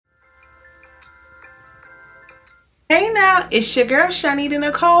Hey now, it's your girl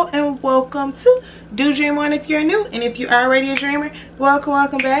ChonitaNicole and welcome to Do Dream On if you're new, and if you're already a dreamer,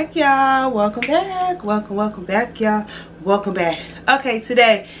 welcome back y'all. Welcome back y'all. Welcome back. Okay,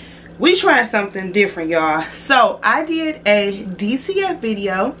 today we trying something different, y'all. So I did a DTF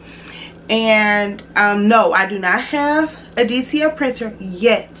video, and no, I do not have a DTF printer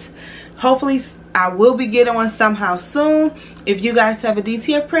yet. Hopefully I will be getting one somehow soon. If you guys have a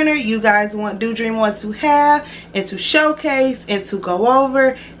DTF printer you guys want Do Dream On to have and to showcase and to go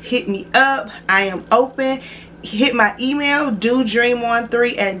over, hit me up. I am open. Hit my email,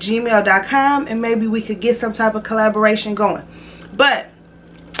 dodreamon3@gmail.com, and maybe we could get some type of collaboration going. But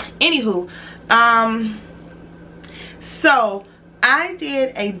anywho, so I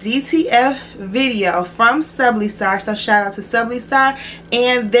did a DTF video from Sublistar, so shout out to Sublistar,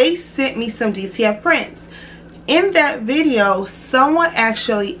 and they sent me some DTF prints. In that video, someone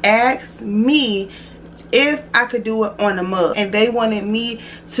actually asked me if I could do it on a mug, and they wanted me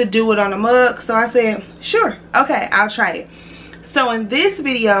to do it on a mug, so I said, sure, okay, I'll try it. So in this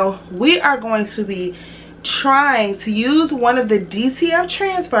video, we are going to be trying to use one of the DTF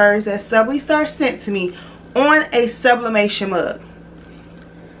transfers that Sublistar sent to me on a sublimation mug.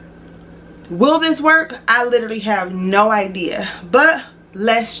 Will this work? I literally have no idea, but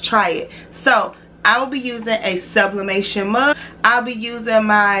let's try it. So I will be using a sublimation mug. I'll be using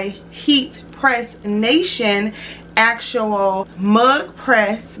my Heat Press Nation actual mug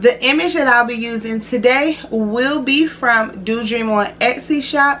press. The image that I'll be using today will be from Do Dream On Etsy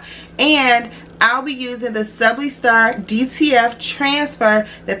shop, and I'll be using the Sublistar DTF transfer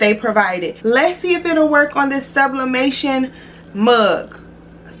that they provided. Let's see if it'll work on this sublimation mug.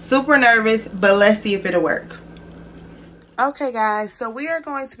 Super nervous, but let's see if it'll work. Okay guys, so we are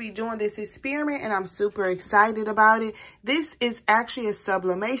going to be doing this experiment and I'm super excited about it. This is actually a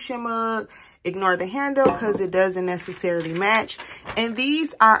sublimation mug. Ignore the handle because it doesn't necessarily match. And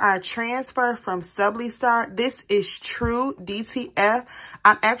these are our transfer from Sublistar. This is true DTF.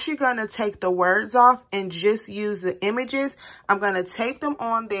 I'm actually going to take the words off and just use the images. I'm going to tape them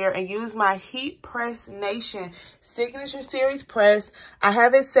on there and use my Heat Press Nation Signature Series press. I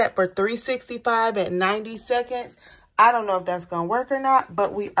have it set for 365 at 90 seconds. I don't know if that's going to work or not,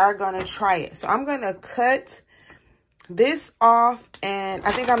 but we are going to try it. So I'm going to cut this off, and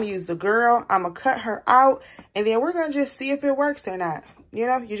I think I'm going to use the girl. I'm going to cut her out, and then we're going to just see if it works or not. You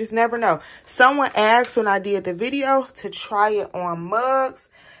know, you just never know. Someone asked when I did the video to try it on mugs,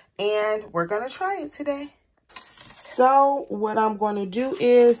 and we're going to try it today. So what I'm going to do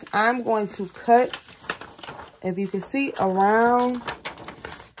is I'm going to cut, if you can see, around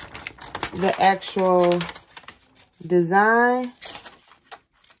the actual design.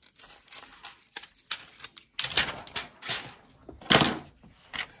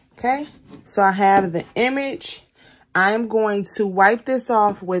 Okay, so I have the image. I'm going to wipe this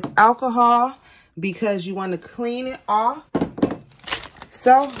off with alcohol because you want to clean it off.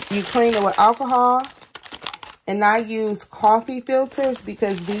 So you clean it with alcohol, and I use coffee filters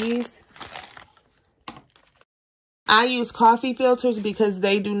because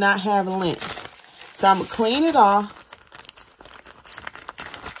they do not have lint. So I'm going to clean it off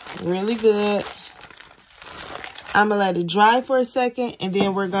really good. I'm going to let it dry for a second, and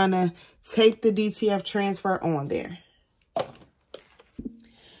then we're going to tape the DTF transfer on there.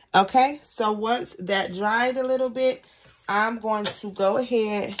 Okay, so once that dried a little bit, I'm going to go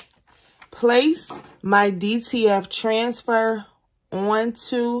ahead, place my DTF transfer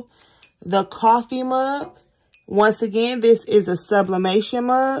onto the coffee mug. Once again, this is a sublimation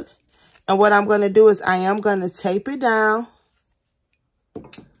mug. And what I'm going to do is I am going to tape it down.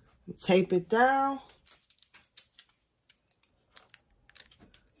 Tape it down.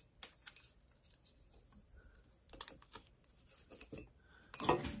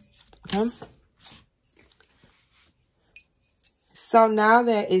 Okay. So now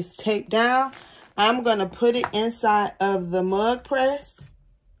that it's taped down, I'm going to put it inside of the mug press.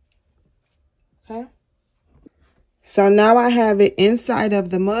 Okay. So now I have it inside of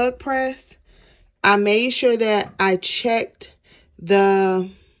the mug press. I made sure that I checked the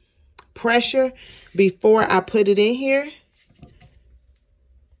pressure before I put it in here.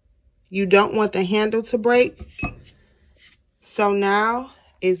 You don't want the handle to break. So now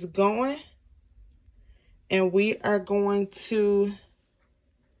it's going, and we are going to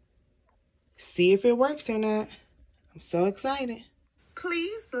see if it works or not. I'm so excited.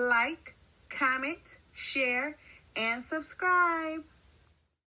 Please like, comment, share, and subscribe.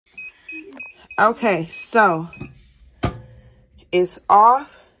 Okay, so it's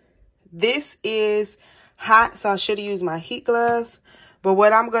off. This is hot, so I should have used my heat gloves, But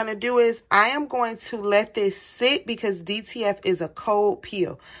what I'm going to do is I am going to let this sit because DTF is a cold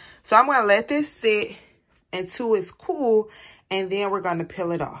peel. So I'm going to let this sit until it's cool, and then we're going to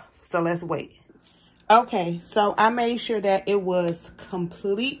peel it off. So let's wait. Okay, so I made sure that it was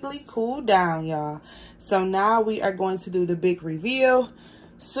completely cooled down, y'all. So now we are going to do the big reveal.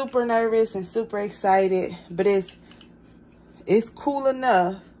 Super nervous and super excited, but it's cool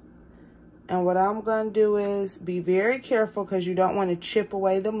enough. And what I'm going to do is be very careful because you don't want to chip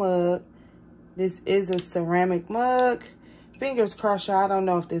away the mug. This is a ceramic mug. Fingers crossed, y'all. I don't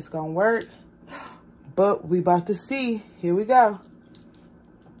know if this is going to work, but we about to see. Here we go.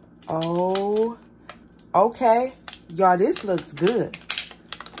 Oh, okay. Y'all, this looks good.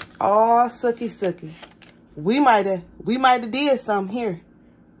 Oh, sucky. We might have did something here.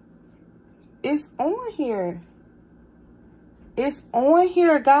 It's on here. It's on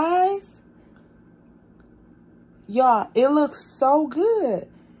here, guys. Y'all, it looks so good.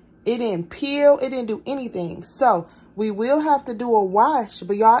 It didn't peel. It didn't do anything. So we will have to do a wash.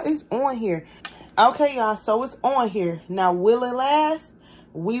 But y'all, it's on here. Okay, y'all. So it's on here. Now, will it last?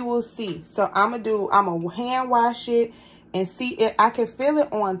 We will see. So I'm going to hand wash it and see it. I can feel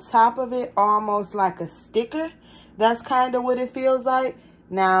it on top of it almost like a sticker. That's kind of what it feels like.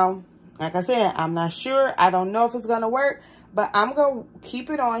 Now, like I said, I'm not sure. I don't know if it's going to work. But I'm going to keep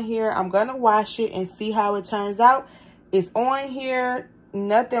it on here. I'm going to wash it and see how it turns out. It's on here.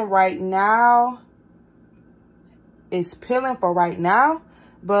 Nothing right now. It's peeling for right now.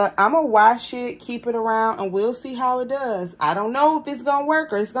 But I'm going to wash it, keep it around, and we'll see how it does. I don't know if it's going to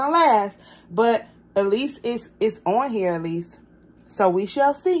work or it's going to last. But at least it's on here at least. So we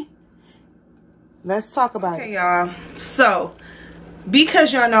shall see. Let's talk about it. Okay, y'all. So,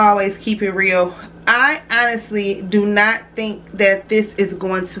 because y'all know I always keep it real, I honestly do not think that this is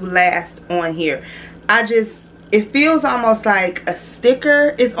going to last on here. It feels almost like a sticker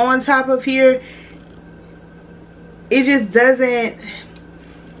is on top of here. It just doesn't,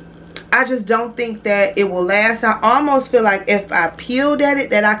 I just don't think that it will last. I almost feel like if I peeled at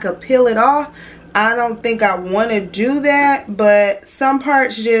it that I could peel it off. I don't think I want to do that, but some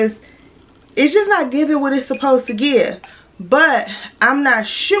parts it's just not giving what it's supposed to give. But I'm not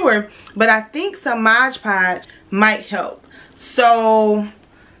sure, but I think some Mod Podge might help. So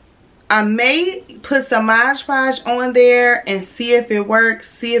I may put some Mod Podge on there and see if it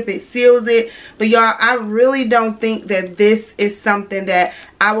works, see if it seals it. But y'all, I really don't think that this is something that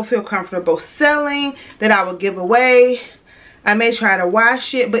I will feel comfortable selling, that I will give away. I may try to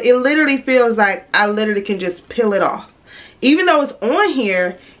wash it, but it literally feels like I literally can just peel it off. Even though it's on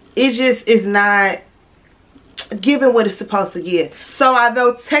here, it just is not giving what it's supposed to give. So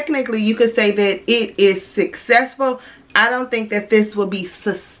although technically you could say that it is successful, I don't think that this will be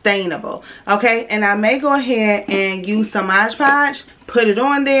sustainable. Okay, and I may go ahead and use some Mod Podge, put it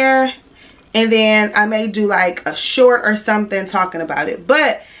on there, and then I may do like a short or something talking about it.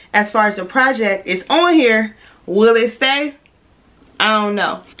 But as far as the project, it's on here. Will it stay? I don't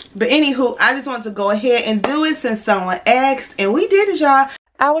know. But anywho, I just want to go ahead and do it since someone asked, and we did it, y'all.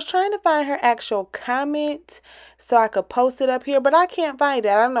 I was trying to find her actual comment so I could post it up here, but I can't find it.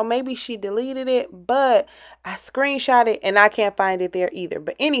 I don't know, maybe she deleted it, but I screenshot it and I can't find it there either.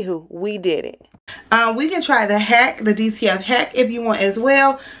 But anywho, we did it. We can try the hack, the DTF hack if you want as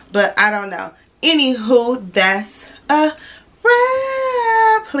well, but I don't know. Anywho, that's a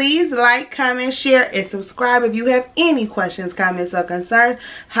wrap. Please like, comment, share, and subscribe. If you have any questions, comments, or concerns,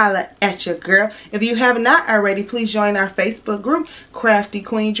 holla at your girl. If you have not already, please join our Facebook group, Crafty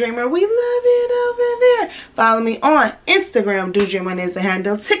Queen Dreamer. We love it over there. Follow me on Instagram, Do Dreamer is the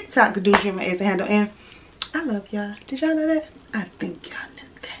handle. TikTok, Do Dreamer is the handle. And I love y'all. Did y'all know that? I think y'all knew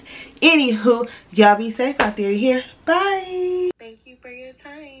that. Anywho, y'all be safe out there here. Bye. Thank you for your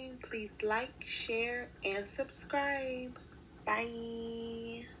time. Please like, share, and subscribe. Bye.